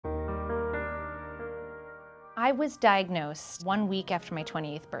I was diagnosed 1 week after my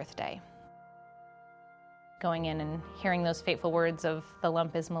 28th birthday. Going in and hearing those fateful words of the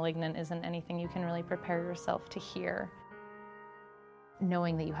lump is malignant isn't anything you can really prepare yourself to hear.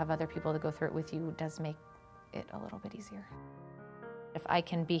 Knowing that you have other people to go through it with you does make it a little bit easier. If I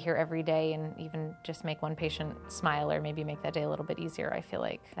can be here every day and even just make one patient smile or maybe make that day a little bit easier, I feel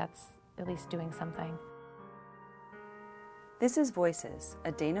like that's at least doing something. This is Voices,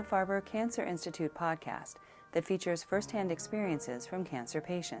 a Dana-Farber Cancer Institute podcast that features firsthand experiences from cancer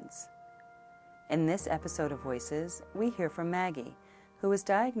patients. In this episode of Voices, we hear from Maggie, who was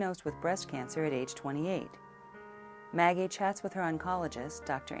diagnosed with breast cancer at age 28. Maggie chats with her oncologist,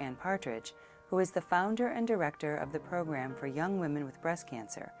 Dr. Ann Partridge, who is the founder and director of the program for young women with breast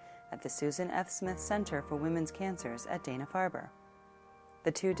cancer at the Susan F. Smith Center for Women's Cancers at Dana-Farber.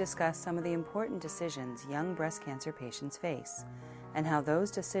 The two discuss some of the important decisions young breast cancer patients face and how those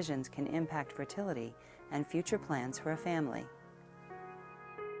decisions can impact fertility and future plans for a family.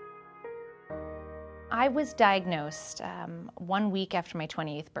 I was diagnosed 1 week after my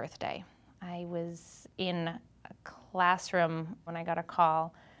 28th birthday. I was in a classroom when I got a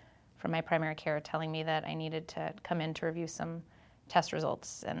call from my primary care telling me that I needed to come in to review some test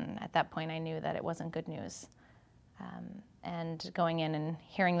results, and at that point I knew that it wasn't good news. And going in and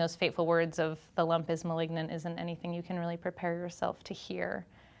hearing those fateful words of the lump is malignant isn't anything you can really prepare yourself to hear.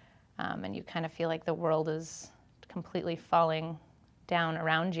 And you kind of feel like the world is completely falling down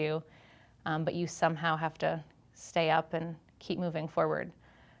around you, but you somehow have to stay up and keep moving forward.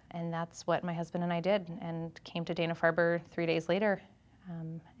 And that's what my husband and I did, and came to Dana-Farber 3 days later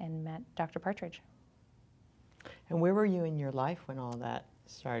and met Dr. Partridge. And where were you in your life when all that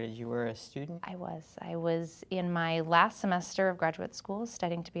started? You were a student? I was in my last semester of graduate school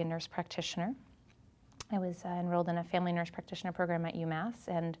studying to be a nurse practitioner. I was enrolled in a family nurse practitioner program at UMass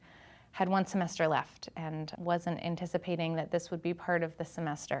and had 1 semester left and wasn't anticipating that this would be part of the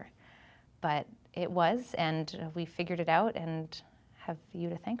semester. But it was, and we figured it out and have you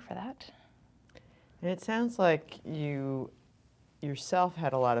to thank for that. And it sounds like you yourself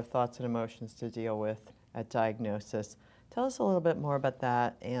had a lot of thoughts and emotions to deal with at diagnosis. Tell us a little bit more about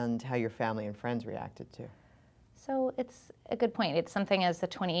that and how your family and friends reacted to. So it's a good point. It's something as a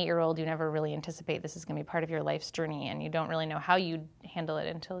 28-year-old you never really anticipate this is going to be part of your life's journey, and you don't really know how you handle it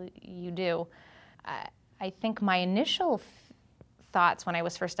until you do. I think my initial thoughts when I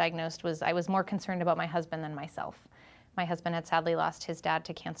was first diagnosed was I was more concerned about my husband than myself. My husband had sadly lost his dad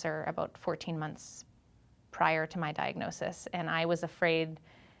to cancer about 14 months prior to my diagnosis, and I was afraid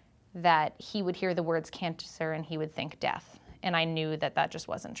that he would hear the words cancer and he would think death. And I knew that that just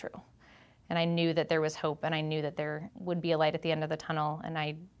wasn't true. And I knew that there was hope, and I knew that there would be a light at the end of the tunnel,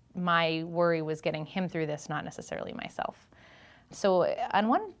 and my worry was getting him through this, not necessarily myself. So on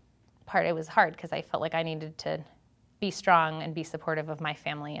one part it was hard because I felt like I needed to be strong and be supportive of my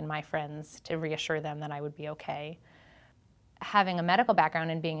family and my friends to reassure them that I would be okay. Having a medical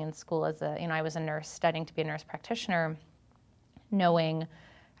background and being in school I was a nurse studying to be a nurse practitioner, knowing,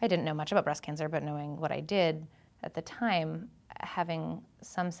 I didn't know much about breast cancer, but knowing what I did at the time, having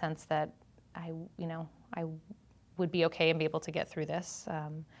some sense that I would be okay and be able to get through this,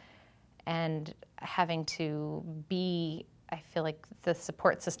 and having to be, I feel like, the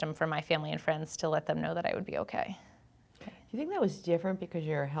support system for my family and friends to let them know that I would be okay. Do you think that was different because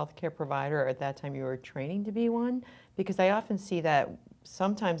you're a healthcare provider, or at that time you were training to be one? Because I often see that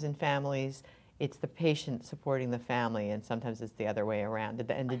sometimes in families, it's the patient supporting the family, and sometimes it's the other way around.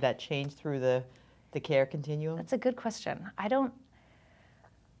 Did that change through the care continuum? That's a good question.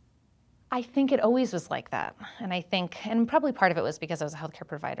 I think it always was like that. And probably part of it was because I was a healthcare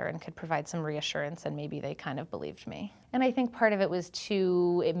provider and could provide some reassurance, and maybe they kind of believed me. And I think part of it was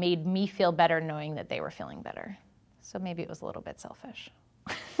it made me feel better knowing that they were feeling better. So maybe it was a little bit selfish.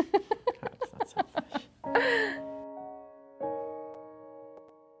 That's not selfish.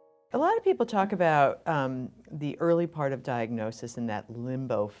 A lot of people talk about the early part of diagnosis and that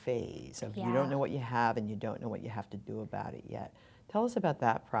limbo phase of you don't know what you have and you don't know what you have to do about it yet. Tell us about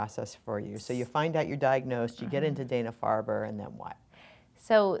that process for you. So you find out you're diagnosed, you get into Dana-Farber, and then what?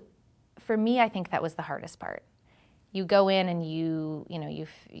 So for me, I think that was the hardest part. You go in and you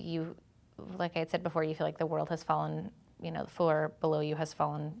like I had said before, you feel like the world has fallen, the floor below you has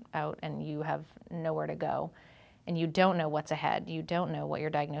fallen out and you have nowhere to go. And you don't know what's ahead. You don't know what your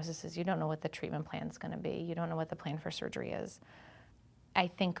diagnosis is. You don't know what the treatment plan is going to be. You don't know what the plan for surgery is. I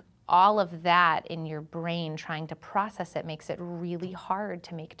think all of that in your brain, trying to process it, makes it really hard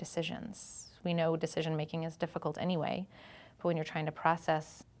to make decisions. We know decision making is difficult anyway, but when you're trying to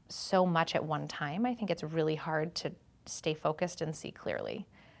process so much at one time, I think it's really hard to stay focused and see clearly.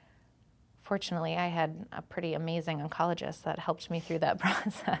 fortunately, I had a pretty amazing oncologist that helped me through that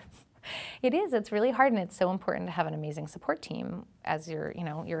process. It's really hard, and it's so important to have an amazing support team as your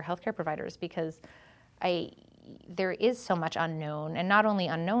healthcare providers, because there is so much unknown, and not only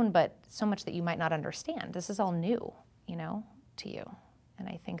unknown, but so much that you might not understand. This is all new, to you. And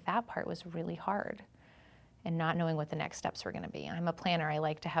I think that part was really hard, and not knowing what the next steps were going to be. I'm a planner. I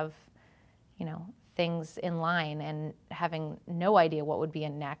like to have, things in line, and having no idea what would be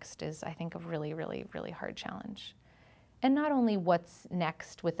in next is, I think, a really, really, really hard challenge. And not only what's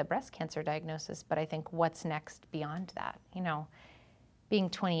next with the breast cancer diagnosis, but I think what's next beyond that. Being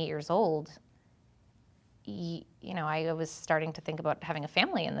 28 years old, I was starting to think about having a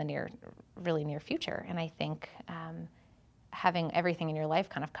family in the really near future. And I think having everything in your life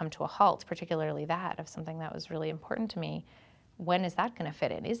kind of come to a halt, particularly that of something that was really important to me, when is that going to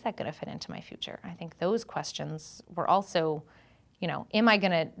fit in? Is that going to fit into my future? I think those questions were also, am I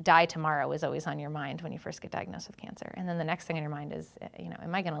going to die tomorrow is always on your mind when you first get diagnosed with cancer. And then the next thing on your mind is,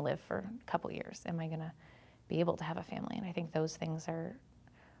 am I going to live for a couple years? Am I going to be able to have a family? And I think those things are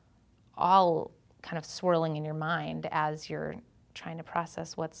all kind of swirling in your mind as you're trying to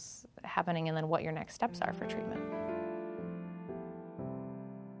process what's happening and then what your next steps are for treatment.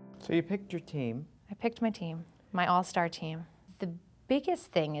 So you picked your team. I picked my team, my all-star team. The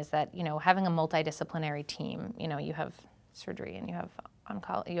biggest thing is that, having a multidisciplinary team, you have surgery and you have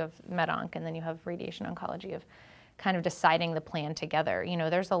you have med-onc, and then you have radiation oncology, of kind of deciding the plan together.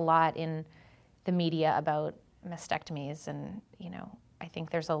 There's a lot in the media about mastectomies, and, I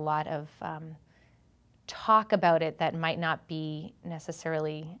think there's a lot of talk about it that might not be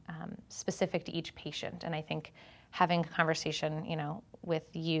necessarily specific to each patient. And I think having a conversation, with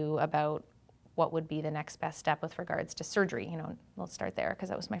you about what would be the next best step with regards to surgery, we'll start there, because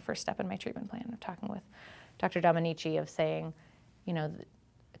that was my first step in my treatment plan, of talking with Dr. Dominici, of saying,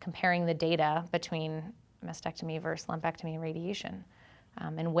 comparing the data between mastectomy versus lumpectomy and radiation,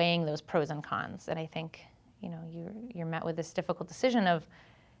 and weighing those pros and cons. And I think, you're met with this difficult decision of,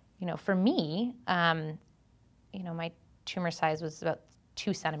 for me, my tumor size was about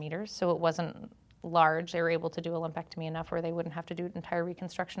 2 centimeters, so it wasn't large. They were able to do a lumpectomy enough where they wouldn't have to do an entire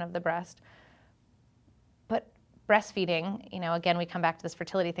reconstruction of the breast. But breastfeeding, again, we come back to this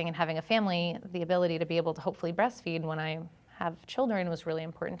fertility thing and having a family, the ability to be able to hopefully breastfeed when I have children was really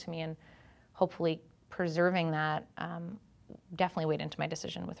important to me, and hopefully preserving that definitely weighed into my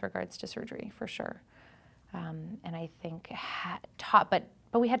decision with regards to surgery, for sure. And I think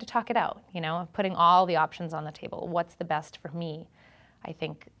but we had to talk it out, of putting all the options on the table. What's the best for me? I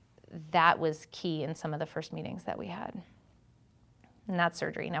think that was key in some of the first meetings that we had. And that's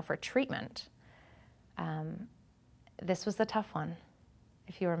surgery. Now for treatment, this was the tough one,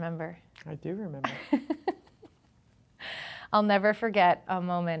 if you remember. I do remember. I'll never forget a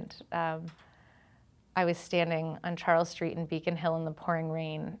moment. I was standing on Charles Street in Beacon Hill in the pouring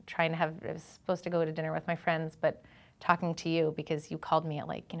rain, I was supposed to go to dinner with my friends, but talking to you because you called me at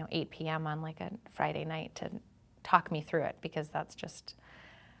 8 p.m. on a Friday night to talk me through it, because that's just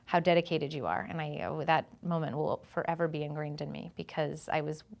how dedicated you are. And that moment will forever be ingrained in me, because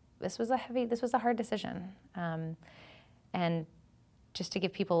this was a hard decision. And just to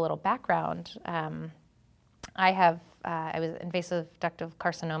give people a little background, I was invasive ductal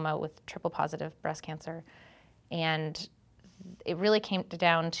carcinoma with triple positive breast cancer, and it really came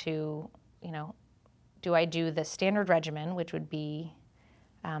down to, do I do the standard regimen, which would be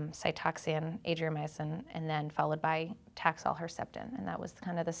Cytoxan, Adriamycin, and then followed by Taxol Herceptin, and that was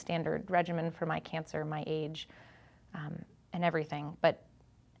kind of the standard regimen for my cancer, my age, and everything. But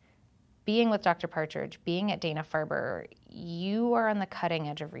being with Dr. Partridge, being at Dana-Farber, you are on the cutting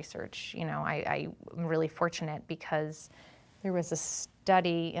edge of research. I'm really fortunate, because there was a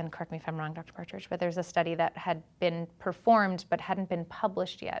study, and correct me if I'm wrong, Dr. Partridge, but there's a study that had been performed but hadn't been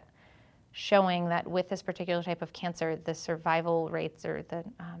published yet, showing that with this particular type of cancer, the survival rates, or the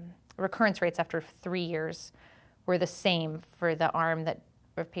recurrence rates after 3 years, were the same for the arm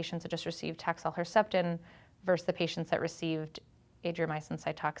of patients that just received Taxol Herceptin versus the patients that received Adriamycin,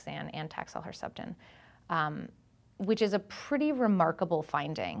 Cytoxan, and Taxol Herceptin, which is a pretty remarkable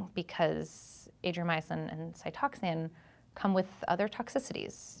finding, because Adriamycin and Cytoxan come with other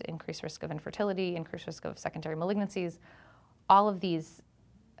toxicities, increased risk of infertility, increased risk of secondary malignancies, all of these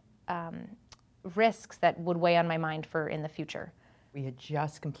risks that would weigh on my mind for in the future. We had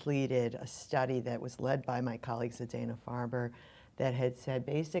just completed a study that was led by my colleagues at Dana-Farber that had said,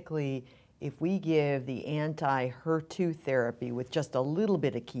 basically, if we give the anti-HER2 therapy with just a little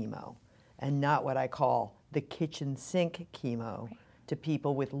bit of chemo, and not what I call the kitchen sink chemo, to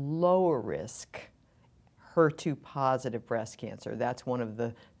people with lower risk HER2 positive breast cancer. That's one of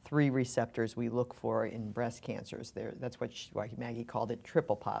the 3 receptors we look for in breast cancers. That's why Maggie called it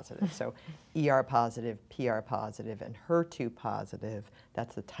triple positive. So ER positive, PR positive, and HER2 positive,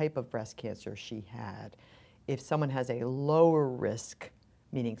 that's the type of breast cancer she had. If someone has a lower risk,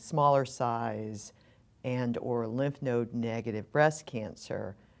 meaning smaller size and or lymph node negative breast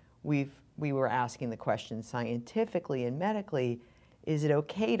cancer, we were asking the question scientifically and medically, is it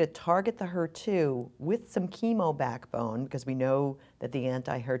okay to target the HER2 with some chemo backbone, because we know that the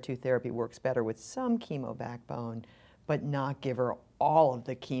anti-HER2 therapy works better with some chemo backbone, but not give her all of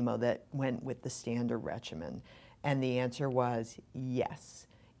the chemo that went with the standard regimen? And the answer was yes.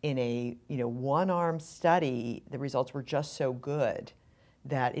 In a one-arm study, the results were just so good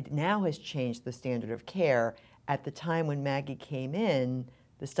that it now has changed the standard of care. At the time when Maggie came in,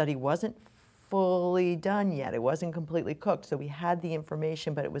 the study wasn't fully done yet. It wasn't completely cooked. So we had the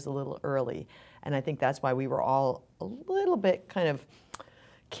information, but it was a little early. And I think that's why we were all a little bit kind of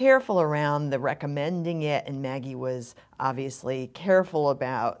careful around the recommending it. And Maggie was obviously careful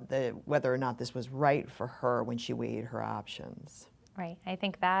about whether or not this was right for her when she weighed her options. Right. I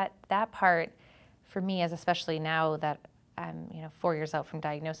think that part for me is, especially now that I'm 4 years out from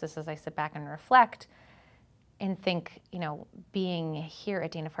diagnosis, as I sit back and reflect and think, being here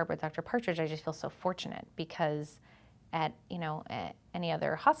at Dana-Farber with Dr. Partridge, I just feel so fortunate, because at any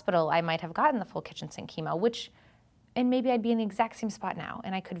other hospital, I might have gotten the full kitchen sink chemo, and maybe I'd be in the exact same spot now,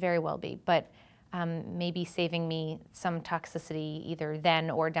 and I could very well be, but maybe saving me some toxicity either then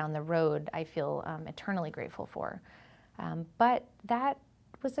or down the road, I feel eternally grateful for. But that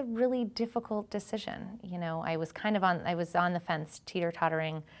was a really difficult decision. I was on the fence,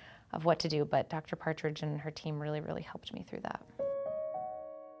 teeter-tottering of what to do, but Dr. Partridge and her team really, really helped me through that.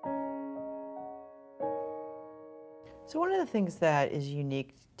 So one of the things that is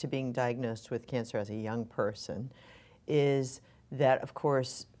unique to being diagnosed with cancer as a young person is that, of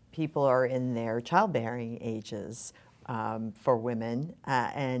course, people are in their childbearing ages for women,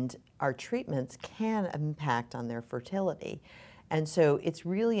 and our treatments can impact on their fertility. And so it's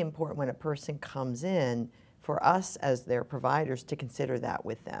really important when a person comes in for us as their providers to consider that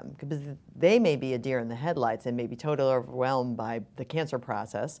with them, because they may be a deer in the headlights and may be totally overwhelmed by the cancer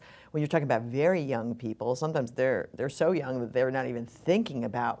process. When you're talking about very young people, sometimes they're so young that they're not even thinking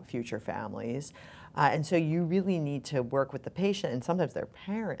about future families. And so you really need to work with the patient and sometimes their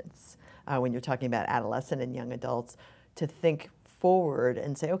parents, when you're talking about adolescent and young adults, to think forward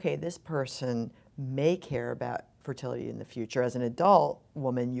and say, okay, this person may care about fertility in the future. As an adult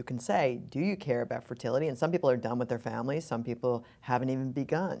woman, you can say, do you care about fertility? And some people are done with their families. Some people haven't even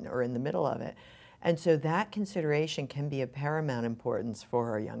begun or in the middle of it. And so that consideration can be of paramount importance for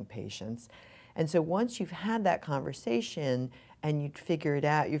our young patients. And so once you've had that conversation and you've figured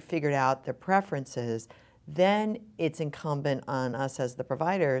out their preferences, then it's incumbent on us as the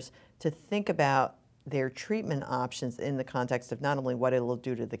providers to think about their treatment options in the context of not only what it'll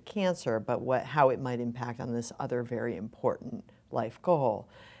do to the cancer, but how it might impact on this other very important life goal.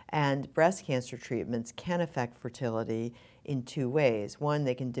 And breast cancer treatments can affect fertility in 2 ways. One,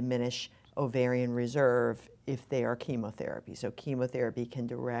 they can diminish ovarian reserve if they are chemotherapy. So chemotherapy can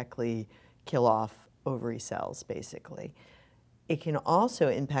directly kill off ovary cells, basically. It can also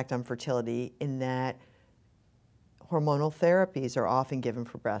impact on fertility in that hormonal therapies are often given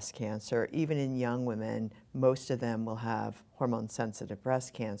for breast cancer. Even in young women, most of them will have hormone-sensitive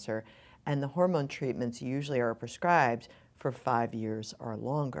breast cancer, and the hormone treatments usually are prescribed for 5 years or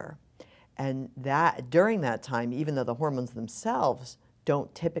longer. And that during that time, even though the hormones themselves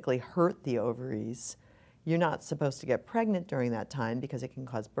don't typically hurt the ovaries, you're not supposed to get pregnant during that time because it can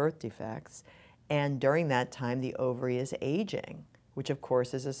cause birth defects. And during that time, the ovary is aging, which of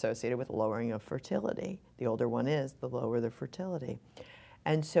course is associated with lowering of fertility. The older one is, the lower the fertility.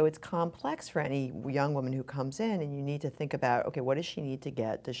 And so it's complex for any young woman who comes in, and you need to think about, okay, what does she need to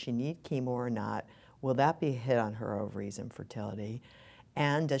get? Does she need chemo or not? Will that be a hit on her ovaries and fertility?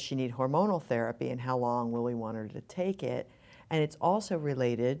 And does she need hormonal therapy, and how long will we want her to take it? And it's also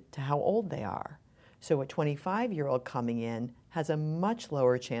related to how old they are. So a 25-year-old coming in has a much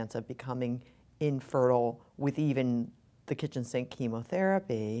lower chance of becoming infertile with even the kitchen sink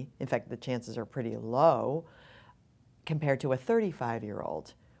chemotherapy. In fact, the chances are pretty low compared to a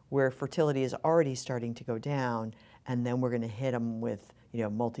 35-year-old, where fertility is already starting to go down, and then we're going to hit them with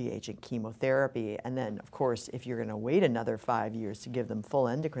multi-agent chemotherapy. And then, of course, if you're going to wait another 5 years to give them full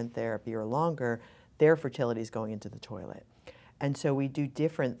endocrine therapy or longer, their fertility is going into the toilet. And so we do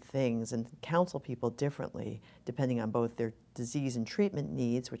different things and counsel people differently depending on both their disease and treatment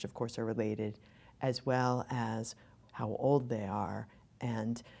needs, which of course are related, as well as how old they are.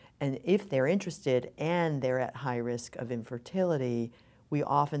 And And if they're interested and they're at high risk of infertility, we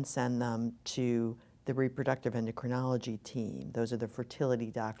often send them to the reproductive endocrinology team. Those are the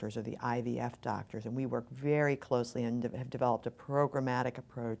fertility doctors or the IVF doctors, and we work very closely and have developed a programmatic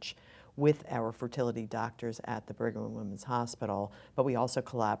approach with our fertility doctors at the Brigham and Women's Hospital, but we also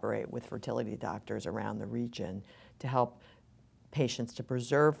collaborate with fertility doctors around the region to help patients to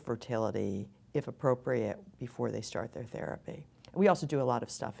preserve fertility, if appropriate, before they start their therapy. We also do a lot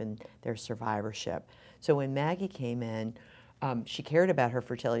of stuff in their survivorship. So when Maggie came in, she cared about her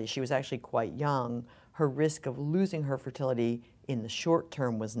fertility. She was actually quite young. Her risk of losing her fertility in the short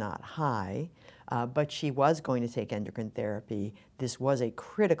term was not high, but she was going to take endocrine therapy. This was a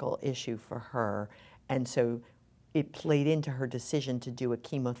critical issue for her, and so it played into her decision to do a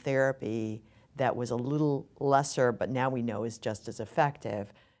chemotherapy that was a little lesser, but now we know is just as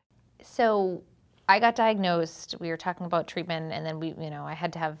effective. So I got diagnosed, we were talking about treatment, and then I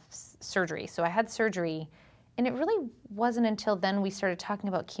had to have surgery. So I had surgery, and it really wasn't until then we started talking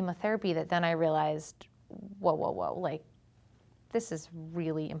about chemotherapy that then I realized, whoa, like, this is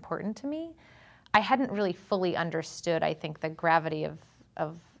really important to me. I hadn't really fully understood, I think, the gravity of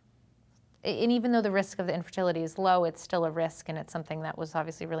and even though the risk of the infertility is low, it's still a risk, and it's something that was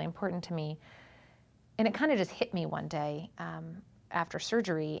obviously really important to me. And it kind of just hit me one day after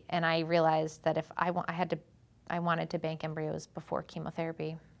surgery, and I realized that if I wanted to bank embryos before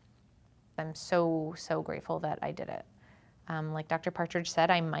chemotherapy. I'm so grateful that I did it. Like Dr. Partridge said,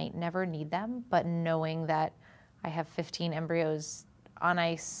 I might never need them, but knowing that I have 15 embryos on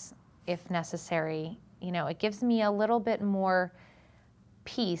ice if necessary, it gives me a little bit more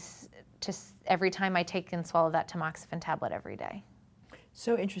peace to every time I take and swallow that tamoxifen tablet every day.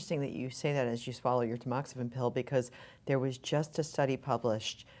 So interesting that you say that as you swallow your tamoxifen pill, because there was just a study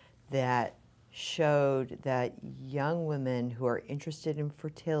published that showed that young women who are interested in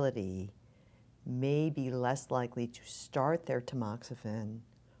fertility may be less likely to start their tamoxifen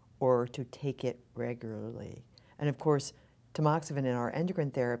or to take it regularly. And of course, tamoxifen in our endocrine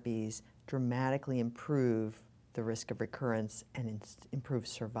therapies dramatically improve the risk of recurrence and improve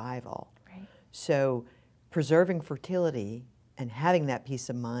survival. Right. So preserving fertility and having that peace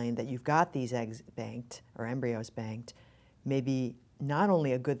of mind that you've got these eggs banked or embryos banked may be not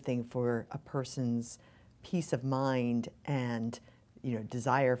only a good thing for a person's peace of mind and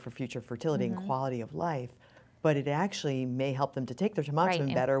desire for future fertility and quality of life, but it actually may help them to take their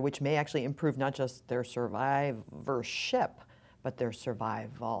tamoxifen better, which may actually improve not just their survivorship, but their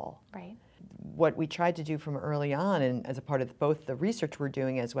survival. Right. What we tried to do from early on, and as a part of both the research we're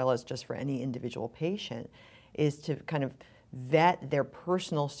doing as well as just for any individual patient, is to kind of vet their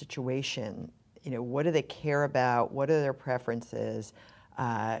personal situation. What do they care about? What are their preferences?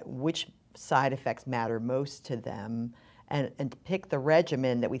 Which side effects matter most to them? And pick the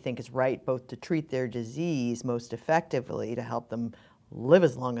regimen that we think is right, both to treat their disease most effectively, to help them live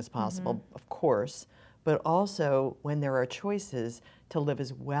as long as possible, of course, but also when there are choices to live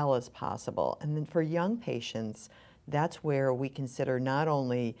as well as possible. And then for young patients, that's where we consider not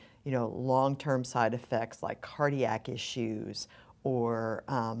only long-term side effects like cardiac issues or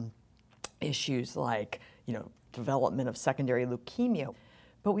issues like development of secondary leukemia,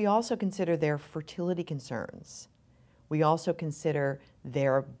 but we also consider their fertility concerns. We also consider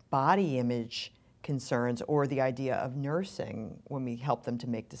their body image concerns or the idea of nursing when we help them to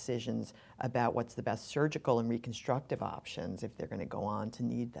make decisions about what's the best surgical and reconstructive options if they're going to go on to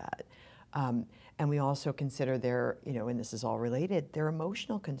need that. And we also consider their, and this is all related, their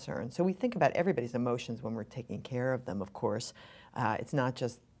emotional concerns. So we think about everybody's emotions when we're taking care of them, of course. It's not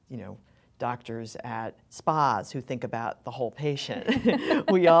just, doctors at spas who think about the whole patient.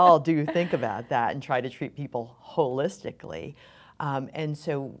 We all do think about that and try to treat people holistically. And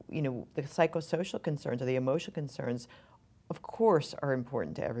so, the psychosocial concerns or the emotional concerns, of course, are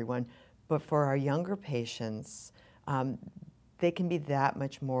important to everyone. But for our younger patients, they can be that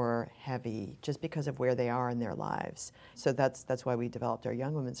much more heavy just because of where they are in their lives. So that's why we developed our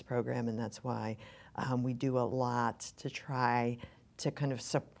Young Women's program, and that's why we do a lot to try to kind of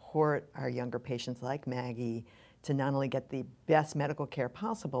support our younger patients like Maggie to not only get the best medical care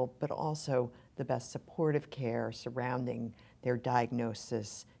possible, but also the best supportive care surrounding their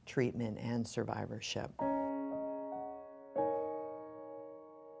diagnosis, treatment, and survivorship.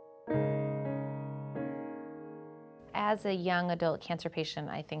 As a young adult cancer patient,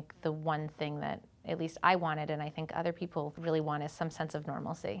 I think the one thing that at least I wanted, and I think other people really want, is some sense of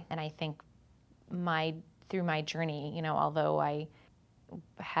normalcy. And I think through my journey, although I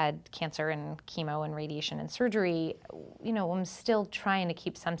had cancer and chemo and radiation and surgery, I'm still trying to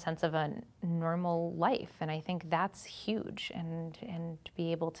keep some sense of a normal life. And I think that's huge. And to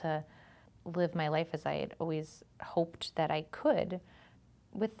be able to live my life as I had always hoped that I could,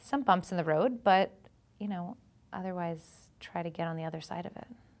 with some bumps in the road, but, otherwise try to get on the other side of it.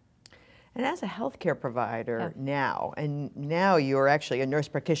 And as a healthcare provider now you're actually a nurse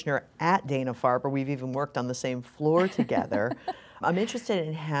practitioner at Dana-Farber. We've even worked on the same floor together. I'm interested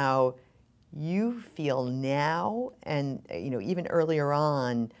in how you feel now and, even earlier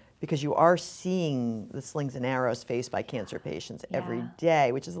on, because you are seeing the slings and arrows faced by cancer patients every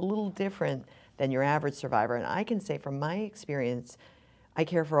day, which is a little different than your average survivor. And I can say from my experience, I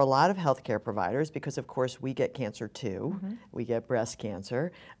care for a lot of healthcare providers because, of course, we get cancer too. Mm-hmm. We get breast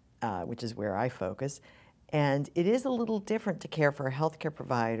cancer. Which is where I focus. And it is a little different to care for a healthcare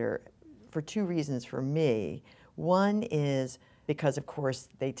provider for two reasons for me. One is because, of course,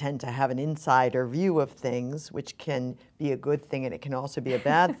 they tend to have an insider view of things, which can be a good thing and it can also be a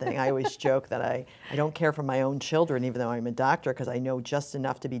bad thing. I always joke that I don't care for my own children, even though I'm a doctor, because I know just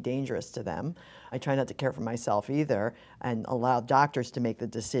enough to be dangerous to them. I try not to care for myself either and allow doctors to make the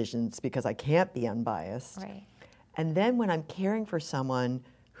decisions because I can't be unbiased. Right. And then when I'm caring for someone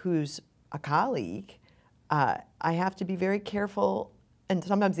who's a colleague, I have to be very careful, and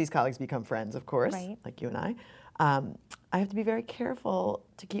sometimes these colleagues become friends, of course, right. like you and I. I have to be very careful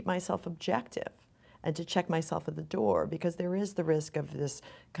to keep myself objective and to check myself at the door, because there is the risk of this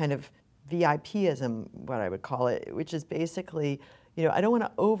kind of VIPism, what I would call it, which is basically, I don't want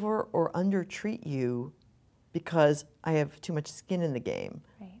to over or under treat you because I have too much skin in the game,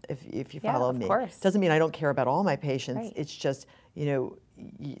 right. if you follow me. Of course. Doesn't mean I don't care about all my patients. Right. It's just,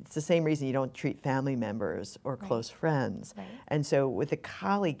 it's the same reason you don't treat family members or close friends. Right. And so with a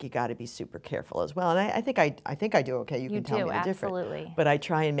colleague, you got to be super careful as well. And I think I do okay. You can tell me the difference. Absolutely. But I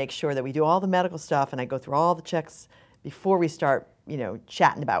try and make sure that we do all the medical stuff, and I go through all the checks before we start,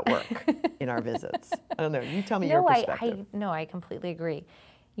 chatting about work in our visits. I don't know. You tell me your perspective. I completely agree.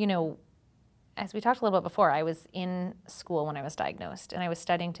 As we talked a little bit before, I was in school when I was diagnosed, and I was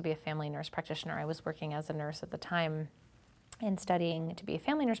studying to be a family nurse practitioner. I was working as a nurse at the time and studying to be a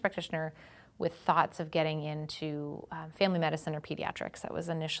family nurse practitioner with thoughts of getting into family medicine or pediatrics. That was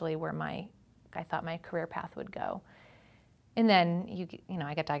initially where I thought my career path would go. And then,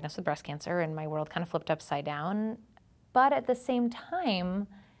 I got diagnosed with breast cancer, and my world kind of flipped upside down. But at the same time,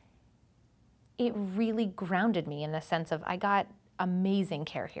 it really grounded me in the sense of I got amazing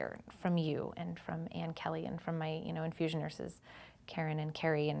care here from you and from Ann Kelly and from my, infusion nurses, Karen and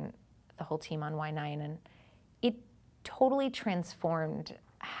Carrie and the whole team on Y9. And it totally transformed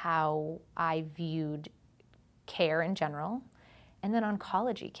how I viewed care in general and then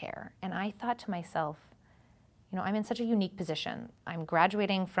oncology care. And I thought to myself, I'm in such a unique position. I'm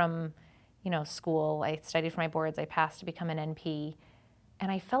graduating from, school. I studied for my boards. I passed to become an NP.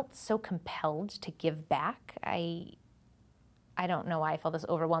 And I felt so compelled to give back. I don't know why I felt this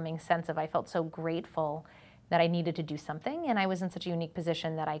overwhelming sense of I felt so grateful that I needed to do something. And I was in such a unique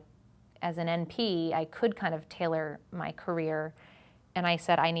position that as an NP, I could kind of tailor my career. And I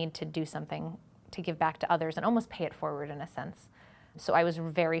said, I need to do something to give back to others and almost pay it forward in a sense. So I was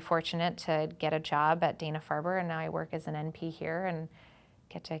very fortunate to get a job at Dana-Farber, and now I work as an NP here and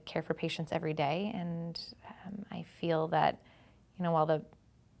get to care for patients every day. And I feel that, while the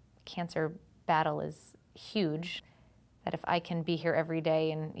cancer battle is huge, that if I can be here every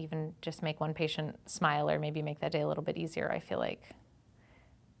day and even just make one patient smile or maybe make that day a little bit easier, I feel like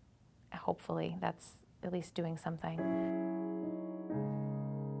hopefully that's at least doing something.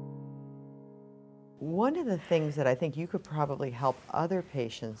 One of the things that I think you could probably help other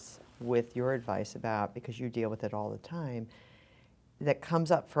patients with your advice about, because you deal with it all the time, that comes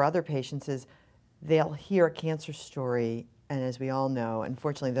up for other patients is they'll hear a cancer story, and as we all know,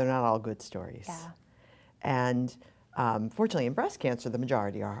 unfortunately, they're not all good stories. Yeah. And fortunately, in breast cancer, the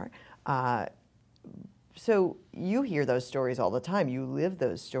majority are. So you hear those stories all the time. You live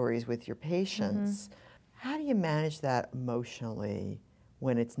those stories with your patients. Mm-hmm. How do you manage that emotionally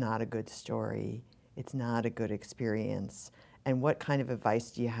when it's not a good story, it's not a good experience? And what kind of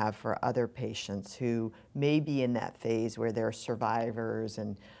advice do you have for other patients who may be in that phase where they're survivors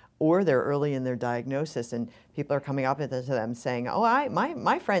or they're early in their diagnosis and people are coming up to them saying,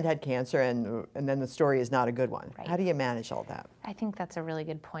 my friend had cancer and then the story is not a good one. Right. How do you manage all that? I think that's a really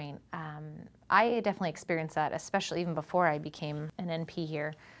good point. I definitely experienced that, especially even before I became an NP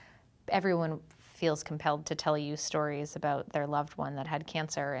here. Everyone feels compelled to tell you stories about their loved one that had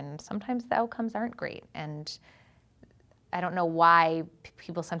cancer, and sometimes the outcomes aren't great. And I don't know why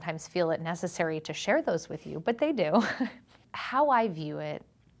people sometimes feel it necessary to share those with you, but they do. how I view it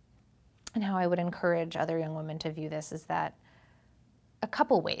and how I would encourage other young women to view this is that a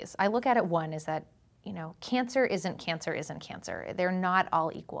couple ways. I look at it, one is that, cancer isn't cancer. They're not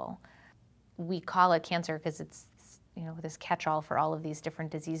all equal. We call it cancer because it's, this catch-all for all of these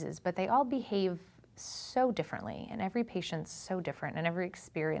different diseases, but they all behave so differently, and every patient's so different, and every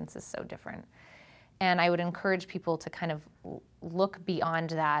experience is so different. And I would encourage people to kind of look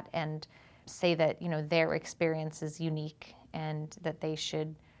beyond that and say that, their experience is unique and that they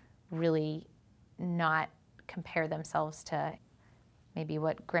should really not compare themselves to maybe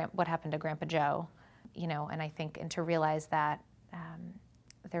what happened to Grandpa Joe, and I think, and to realize that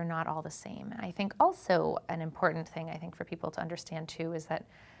they're not all the same. And I think also an important thing, I think, for people to understand too is that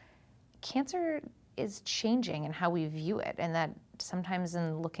cancer is changing in how we view it, and that sometimes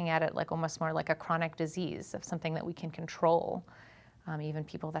in looking at it like almost more like a chronic disease of something that we can control, even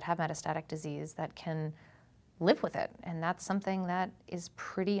people that have metastatic disease that can live with it, and that's something that is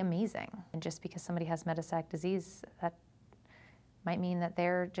pretty amazing. And just because somebody has metastatic disease, that might mean that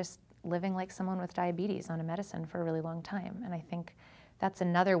they're just living like someone with diabetes on a medicine for a really long time. And I think that's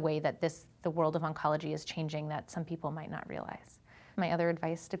another way that the world of oncology is changing that some people might not realize. My other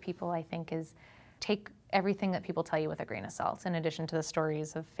advice to people, I think, is take everything that people tell you with a grain of salt, in addition to the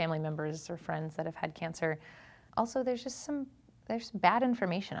stories of family members or friends that have had cancer. Also, there's bad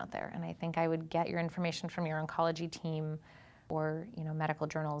information out there, and I think I would get your information from your oncology team or, medical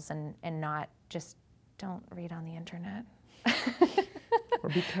journals, and not just don't read on the internet. Or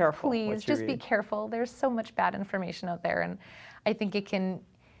be careful. Please, just be careful. There's so much bad information out there, and I think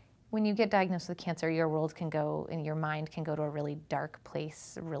when you get diagnosed with cancer, your world can go, and your mind can go to a really dark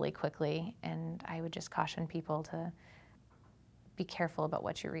place really quickly, and I would just caution people to be careful about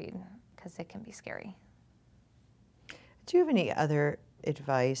what you read, because it can be scary. Do you have any other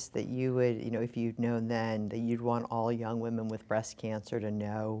advice that you would, if you'd known then, that you'd want all young women with breast cancer to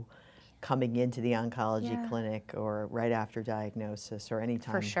know coming into the oncology clinic or right after diagnosis or any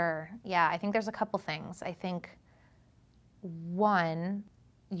time? For sure. Yeah, I think there's a couple things. I think, one,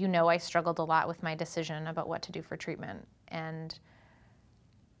 I struggled a lot with my decision about what to do for treatment. And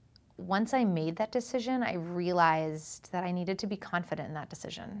once I made that decision, I realized that I needed to be confident in that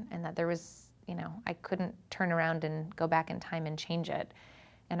decision, and that there was, I couldn't turn around and go back in time and change it.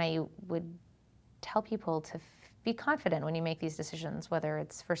 And I would tell people to be confident when you make these decisions, whether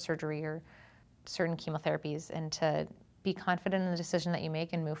it's for surgery or certain chemotherapies, and to be confident in the decision that you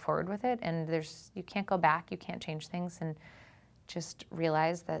make and move forward with it. And you can't go back, you can't change things, and just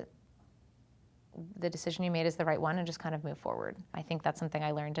realize that the decision you made is the right one, and just kind of move forward. I think that's something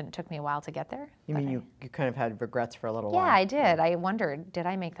I learned, and it took me a while to get there. You mean you kind of had regrets for a little while? Yeah, I did. I wondered, did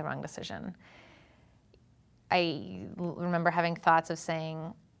I make the wrong decision? I remember having thoughts of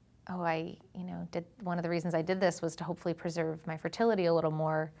saying, did one of the reasons I did this was to hopefully preserve my fertility a little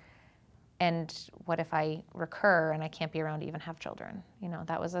more, and what if I recur and I can't be around to even have children?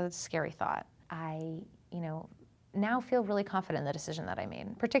 That was a scary thought. I, now feel really confident in the decision that I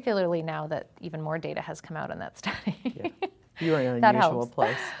made, particularly now that even more data has come out on that study. Yeah. You are in an unusual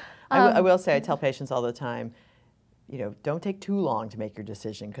place. I will say, I tell patients all the time, don't take too long to make your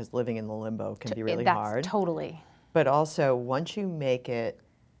decision, because living in the limbo can be really hard. Totally. But also, once you make it,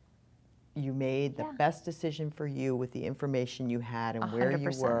 you made the best decision for you with the information you had and 100%. Where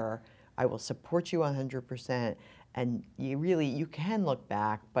you were. I will support you 100%. And you can look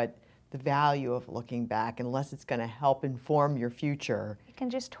back, but the value of looking back, unless it's going to help inform your future, it can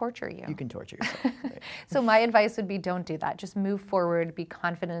just torture you. You can torture yourself. Right. So my advice would be, don't do that. Just move forward, be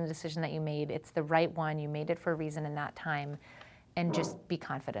confident in the decision that you made. It's the right one. You made it for a reason in that time, and just be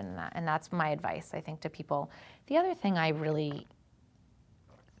confident in that. And that's my advice, I think, to people. The other thing I really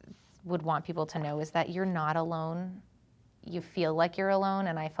would want people to know is that you're not alone. You feel like you're alone,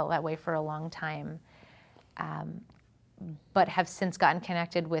 and I felt that way for a long time. But have since gotten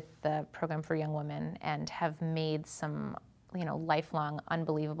connected with the Program for Young Women and have made some, lifelong,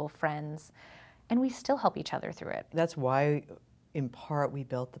 unbelievable friends, and we still help each other through it. That's why, in part, we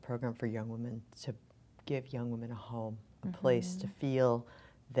built the Program for Young Women, to give young women a home, a place to feel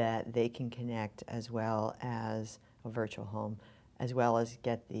that they can connect, as well as a virtual home, as well as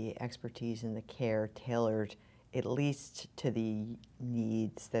get the expertise and the care tailored at least to the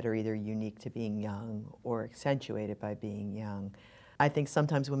needs that are either unique to being young or accentuated by being young. I think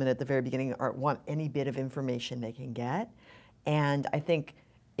sometimes women at the very beginning want any bit of information they can get, and I think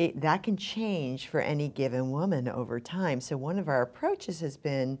that can change for any given woman over time. So one of our approaches has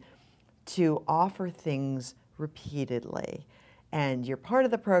been to offer things repeatedly. And you're part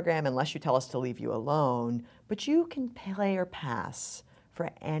of the program unless you tell us to leave you alone, but you can play or pass for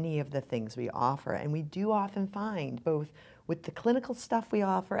any of the things we offer. And we do often find, both with the clinical stuff we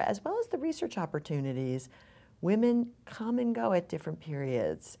offer, as well as the research opportunities, women come and go at different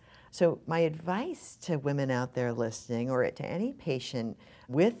periods. So my advice to women out there listening, or to any patient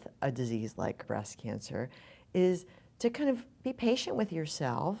with a disease like breast cancer, is to kind of be patient with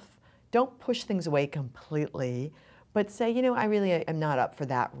yourself. Don't push things away completely, but say, I really am not up for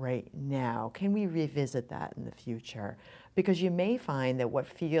that right now. Can we revisit that in the future? Because you may find that what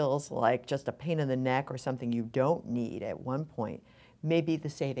feels like just a pain in the neck or something you don't need at one point may be the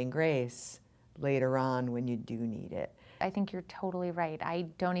saving grace later on when you do need it. I think you're totally right. I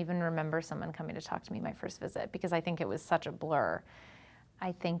don't even remember someone coming to talk to me my first visit because I think it was such a blur.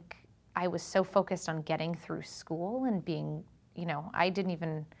 I think I was so focused on getting through school and being,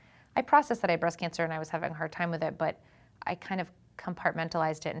 I processed that I had breast cancer and I was having a hard time with it, but I kind of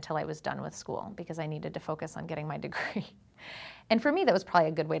compartmentalized it until I was done with school because I needed to focus on getting my degree. And for me, that was probably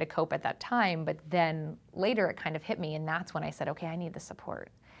a good way to cope at that time, but then later it kind of hit me, and that's when I said, okay, I need the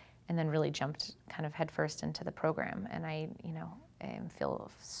support. And then really jumped kind of headfirst into the program. And I feel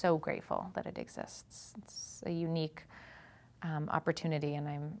so grateful that it exists. It's a unique opportunity, and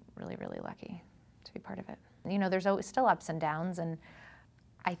I'm really, really lucky to be part of it. There's always still ups and downs, and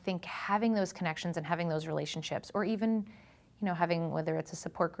I think having those connections and having those relationships, or even, having, whether it's a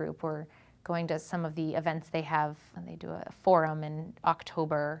support group or going to some of the events they have, and they do a forum in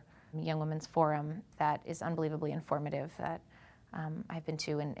October, Young Women's Forum, that is unbelievably informative that I've been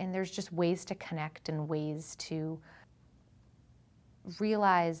to. And there's just ways to connect and ways to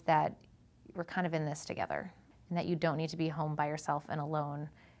realize that we're kind of in this together and that you don't need to be home by yourself and alone.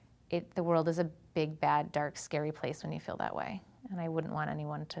 The world is a big, bad, dark, scary place when you feel that way. And I wouldn't want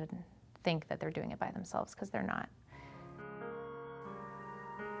anyone to think that they're doing it by themselves, because they're not.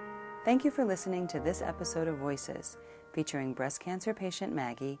 Thank you for listening to this episode of Voices, featuring breast cancer patient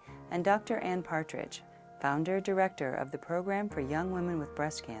Maggie and Dr. Ann Partridge, founder-director of the Program for Young Women with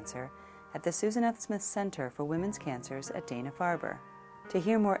Breast Cancer at the Susan F. Smith Center for Women's Cancers at Dana-Farber. To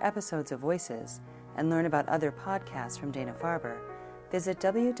hear more episodes of Voices and learn about other podcasts from Dana-Farber, visit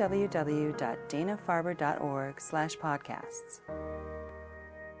www.danafarber.org/podcasts.